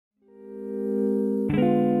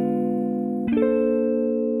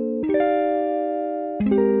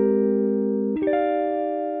Hey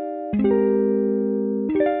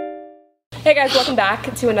guys, welcome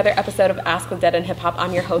back to another episode of Ask the Dead in Hip Hop.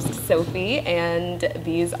 I'm your host, Sophie, and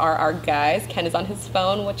these are our guys. Ken is on his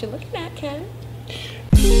phone. What you looking at, Ken?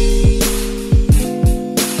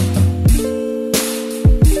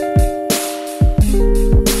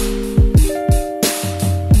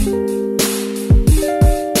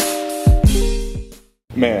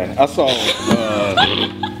 Man, I saw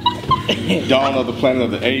Dawn of the Planet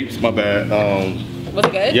of the Apes. My bad. Was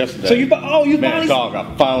it good? Yesterday. So you finally dog,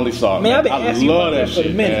 I finally saw it. Man, I've been I asking you love about that that for a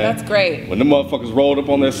shit, minute. man. That's great. When the motherfuckers rolled up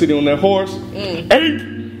on that city on that horse,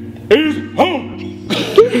 Ape is home.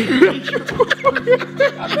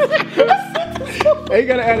 Hey, you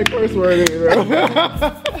gotta add a curse word in, bro.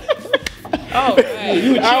 Oh,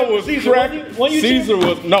 right. I was cracking. Caesar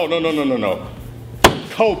was no.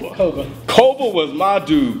 Koba was my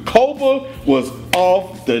dude. Koba was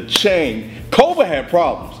off the chain. Koba had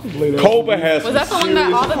problems. Koba has. Was that the one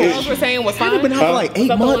that all the girls were saying was fine? It's been out for like 8 Was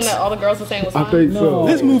that the one months. that all the girls were saying was fine? I think so.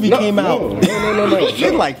 This movie came out No.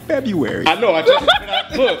 in like February. I know. I just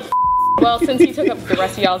look. Well, since he took up the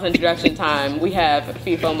rest of y'all's introduction time, we have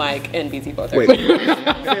FIFO, Mike, and BZ430.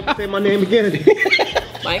 Wait, say my name again.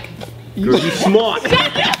 Mike? Girl, you smart.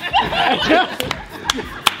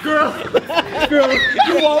 Girl,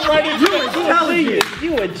 you all right in you intelligent.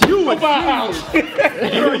 You a genius.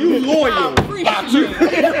 Girl, you loyal.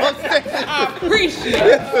 I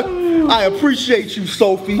appreciate I appreciate you,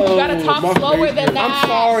 Sophie. You gotta talk slower than that. I'm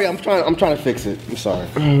sorry. I'm trying to fix it. I'm sorry.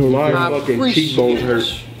 My I fucking appreciate cheekbones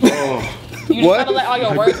hurt. Oh. You just What? gotta let all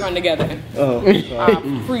your words run together. Oh, I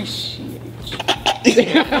appreciate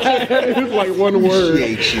It's like one word.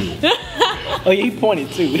 appreciate you. Oh, yeah, he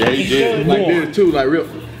pointed too. Yeah, he did. Like this too, like real.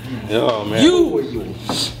 Oh man. You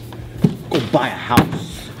go buy a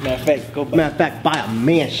house. Matter of fact, Buy a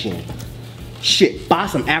mansion. Shit, buy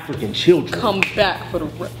some African children. come back for the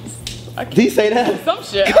rest. Did he say that? Some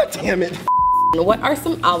shit. God damn it. What are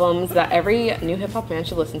some albums that every new hip hop fan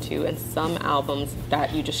should listen to, and some albums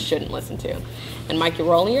that you just shouldn't listen to? And Mike, you're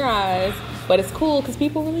rolling your eyes, but it's cool because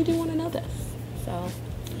people really do want to know this. So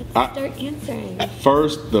let's start answering.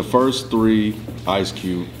 The first 3 Ice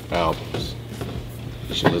Cube albums.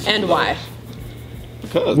 You should listen And to why? those.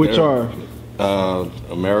 Because Which they're, are?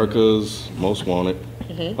 America's Most Wanted.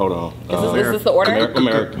 Hold on. Is this the order?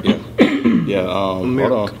 America. Yeah. Yeah.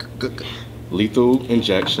 Hold on. Lethal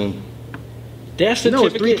Injection. Death Certificate. No,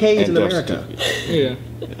 it's 3 Ks in and Death America. Certificate. Yeah.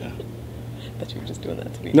 That you were just doing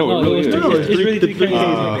that to me. No, it really is. It's really 3 Ks.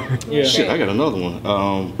 Yeah. Shit, I got another one.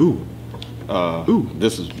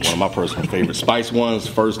 This is one of my personal favorites. Spice One's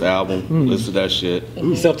first album. Listen to that shit.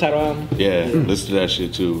 Self-titled album. Yeah, listen to that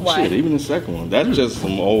shit too. Why? Shit, even the second one. That's just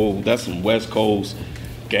that's some West Coast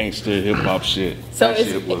gangster hip hop shit. So that is-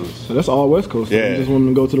 shit was. So that's all West Coast. Yeah. You just want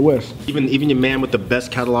them to go to the West. Even your man with the best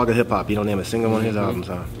catalog of hip hop, you don't name a single one of his albums,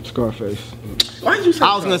 huh? Scarface. Why did you say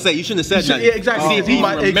I was gonna say you shouldn't have said that. Yeah, exactly. See if he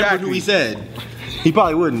Exactly. remembered who he said. He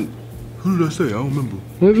probably wouldn't. Who did I say? I don't remember.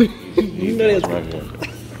 You know that's Right here.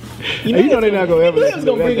 You Hey, you know they're not gonna ever. They was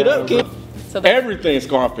gonna bring it up, kid. So that, Everything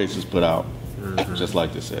Scarface has put out, just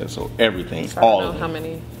like this said. So everything, I all don't of know how it.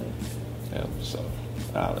 many. Yeah, so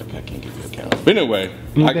I can't give you a count. But anyway,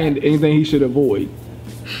 Anything he should avoid.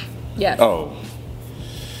 Yes.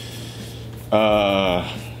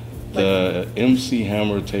 the MC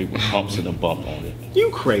Hammer tape with Thompson and Bump on it. You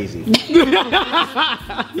crazy.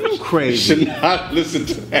 You crazy. Should not listen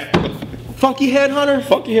to that. Funky Headhunter?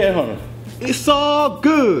 Funky Headhunter. It's all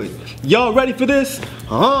good. Y'all ready for this?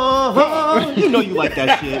 You know you like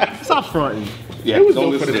that shit. Stop fronting. Yeah, It was don't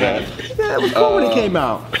dope for listen to the that. Yeah, it was cool when it came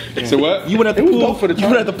out. So what? You went at the It was pool. dope for the You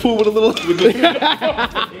went at the pool with a little.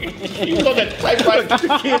 You know that typewriter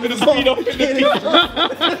came in the speed up in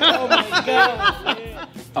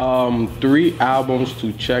the 3 albums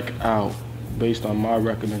to check out based on my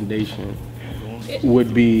recommendation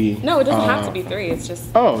would be No, it doesn't have to be 3. It's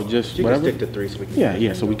just just You can whatever. stick to 3 so we can.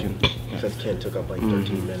 Yeah, so we can. Since Ken took up like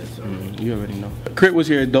 13 minutes. So. You already know. Crit was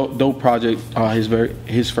here, dope project.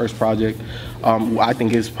 His first project. I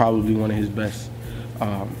think it's probably one of his best.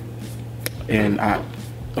 And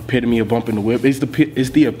epitome of bumping the whip. It's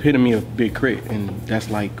the epitome of Big Crit, and that's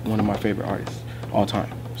like one of my favorite artists all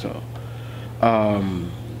time. So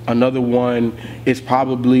another one is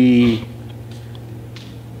probably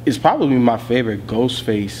my favorite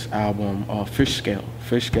Ghostface album, Fish Scale.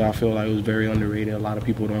 Fish Scale, I feel like it was very underrated. A lot of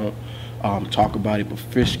people don't talk about it, but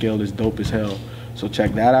Fish Scale is dope as hell. So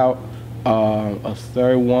check that out. A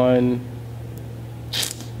third one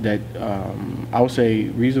that I would say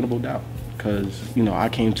Reasonable Doubt, because I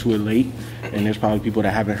came to it late, and there's probably people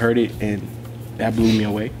that haven't heard it, and that blew me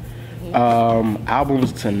away.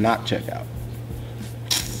 Albums to not check out.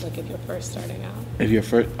 Like if you're first starting out. If you're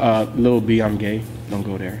first, Lil B, I'm gay. Don't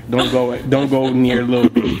go there. Don't go near Lil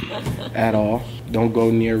B at all. Don't go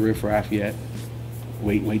near Riff Raff yet.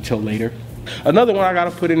 Wait till later. Another one I gotta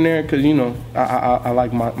put in there because I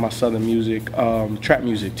like my southern music, trap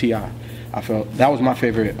music. T.I. I felt that was my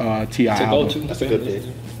favorite T.I. album. That's a good pick.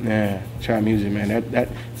 Yeah, trap music, man. That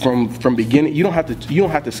from beginning, you don't have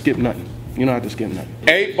to skip nothing. You don't have to skip nothing.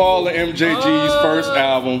 8 Ball of MJG's first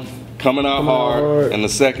album, Coming Out Hard, and the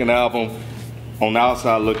second album, On the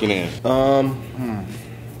Outside Looking In.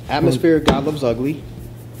 Atmosphere, God Loves Ugly.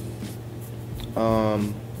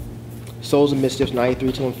 Souls and Mischiefs,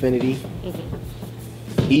 93 to Infinity.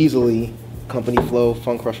 Easily, Company Flow,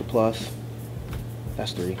 Funk Crusher Plus.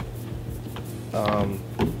 That's 3.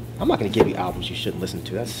 I'm not gonna give you albums you shouldn't listen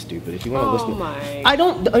to. That's stupid. If you want to listen,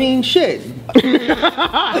 I mean, shit.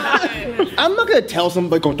 I'm not gonna tell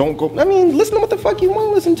somebody don't go. I mean, listen to what the fuck you want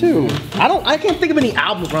to listen to. I can't think of any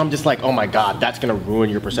albums where I'm just like, oh my god, that's gonna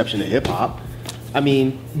ruin your perception of hip hop. I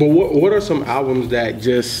mean, but what are some albums that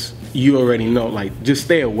just you already know, like just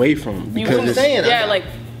stay away from because it's saying, like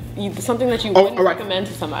something that you wouldn't recommend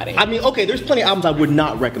to somebody. I mean, okay, there's plenty of albums I would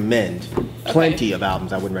not recommend. Plenty of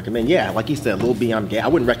albums I wouldn't recommend. Yeah, like you said, Lil B, I'm Gay. I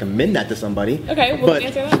wouldn't recommend that to somebody. Okay, well,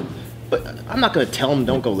 answer that. But I'm not gonna tell them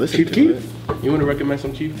don't go listen Chief to Keef? it. You want to recommend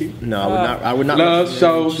some Chief Keef? No, I would not.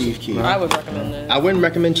 recommend Chief Keef. I would recommend that. I wouldn't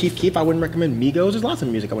recommend Chief Keef. I wouldn't recommend Migos. There's lots of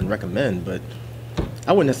music I wouldn't recommend, but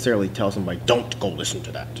I wouldn't necessarily tell somebody don't go listen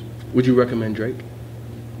to that. Would you recommend Drake?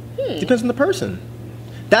 Depends on the person.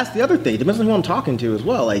 That's the other thing. Depends on who I'm talking to as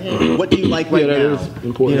well. Like, what do you like right that now? is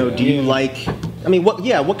important. Do you like? I mean, what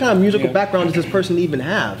kind of musical background does this person even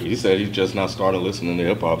have? He said he's just not started listening to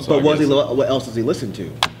hip hop. So But what else does he listen to?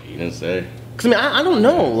 He didn't say. Because I mean, I don't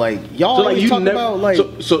know. Like y'all always talk about like.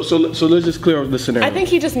 So let's just clear up the scenario. I think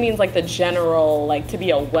he just means like the general, like to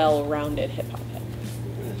be a well-rounded hip hop head.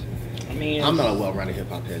 I mean, I'm not a well-rounded hip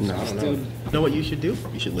hop head. So I don't know. You know what you should do?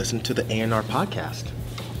 You should listen to the A&R podcast.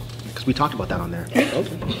 Because we talked about that on there.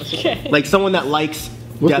 Okay. Like someone that likes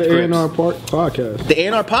What's Death the Grips. A&R podcast? The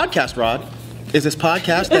A&R podcast, Rod, is this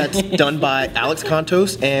podcast that's done by Alex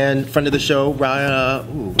Contos and friend of the show,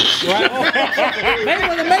 Ryan.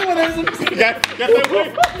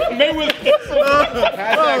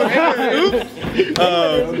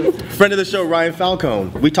 Friend of the show, Ryan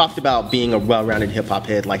Falcone. We talked about being a well-rounded hip hop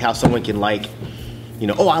head, like how someone can like,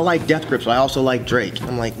 I like Death Grips, but I also like Drake.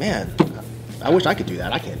 I'm like, man, I wish I could do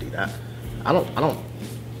that. I can't do that.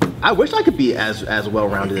 I wish I could be as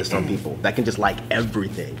well-rounded as some people that can just like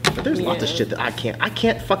everything. But there's lots of shit that I can't. I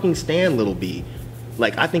can't fucking stand Lil B.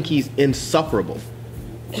 Like, I think he's insufferable.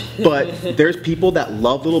 But there's people that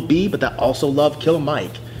love Lil B, but that also love Killer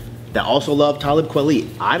Mike, that also love Talib Kweli.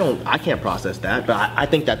 I can't process that, but I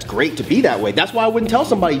think that's great to be that way. That's why I wouldn't tell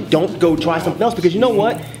somebody don't go try something else, because you know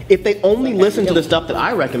what? If they only listen to the stuff that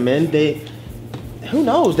I recommend, who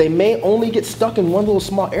knows? They may only get stuck in one little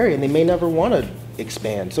small area and they may never want to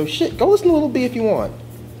expand. So shit, go listen to Lil B if you want.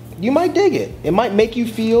 You might dig it. It might make you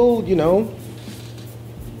feel,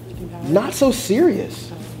 not so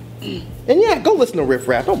serious. And yeah, go listen to Riff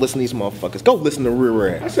Raff. Don't listen to these motherfuckers. Go listen to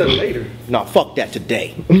Riff Raff. I said later. Nah, fuck that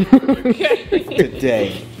today.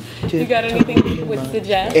 Today. You got anything with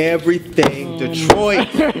suggest? Everything. Detroit.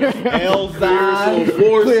 Elzai.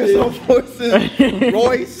 Clear Soul Forces.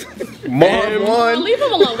 Royce. Mark One. Leave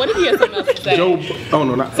him alone. What did he have something else to say?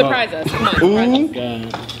 Surprise us. Come on.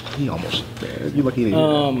 Surprise us. He almost there. You lucky to hear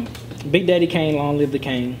that. Big Daddy Kane, Long Live the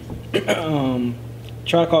Kane.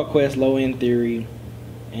 Tribe Called Quest, Low End Theory,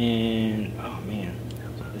 and oh man,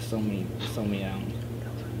 there's so many albums.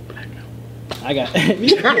 I got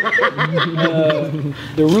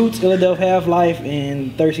The Roots, Philadelphia Half-Life,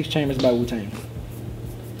 and 36 Chambers by Wu-Tang.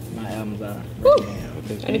 My albums are.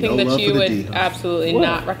 Anything that you would absolutely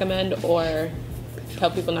not recommend or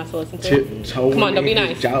tell people not to listen to? Come on, don't be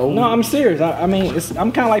nice. No, I'm serious. I mean,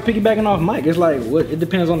 I'm kind of like piggybacking off Mike. It's like, it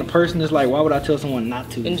depends on the person. It's like, why would I tell someone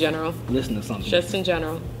not to? In general. Listen to something. Just in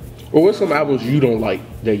general. Well, what's some albums you don't like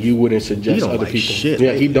that you wouldn't suggest other people? Shit.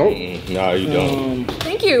 Yeah, he don't. No, you don't.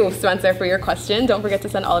 Thank you, Spencer, for your question. Don't forget to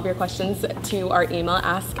send all of your questions to our email,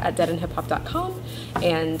 ask@deadandhiphop.com,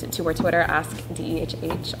 and to our Twitter,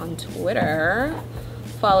 askDEHH on Twitter.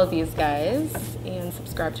 Follow these guys and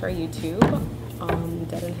subscribe to our YouTube,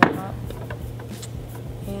 Dead and Hip Hop.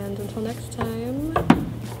 And until next time,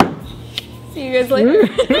 see you guys later.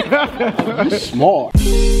 Smart.